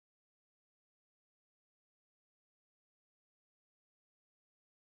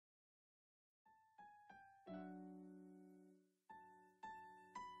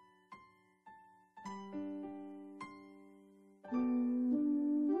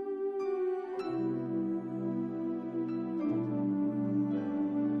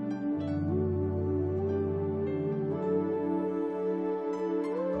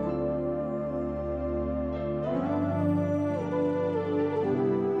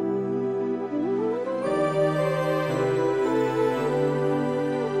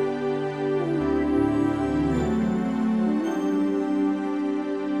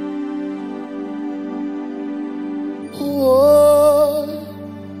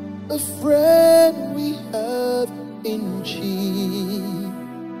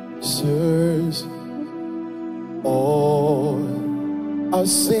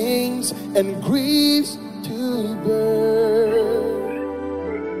And griefs to bear.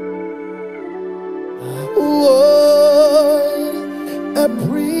 What a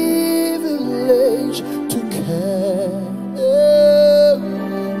privilege to carry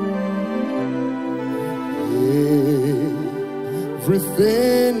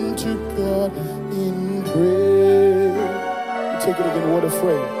everything to God in prayer. Take it again. What a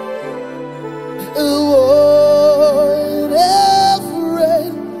friend. What a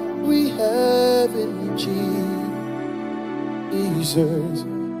friend we have in Jesus.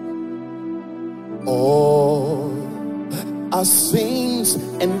 All our sins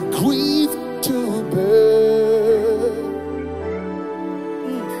and grief to bear.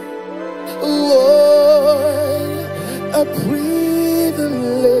 What a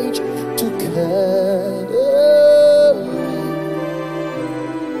privilege to carry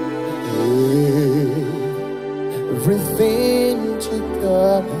everything to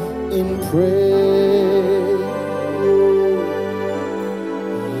God in prayer.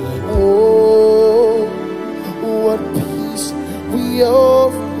 Oh, what peace we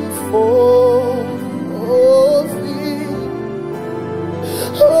often for thee.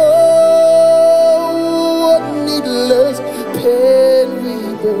 Oh, what needless pain we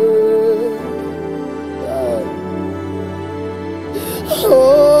bear.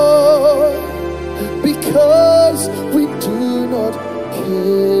 Oh, because we do not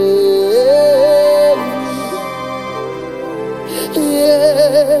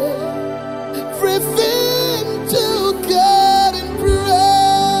everything to God in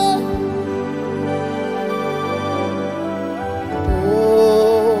prayer.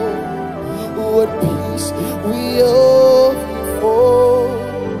 Oh, what peace we offer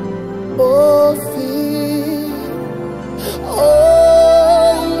for thee.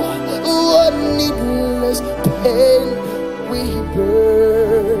 Oh, what needless pain we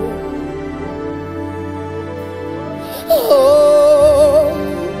bear. Oh,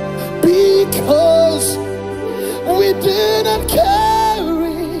 because we did not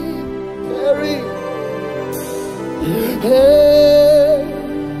carry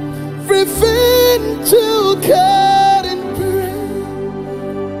everything to God in prayer.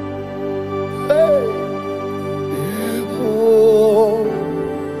 Hey. Oh,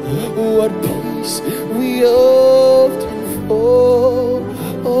 what peace we often for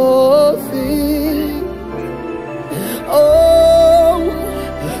thee. Oh,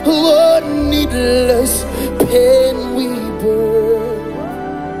 what needless pain we bear.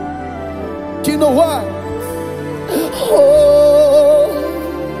 Do you know why? Oh,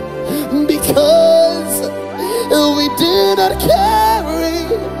 because we did not carry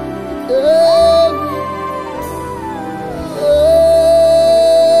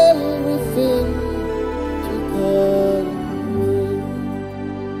everything to God.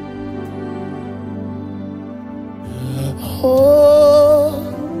 Oh,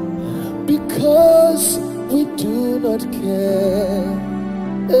 because we do not care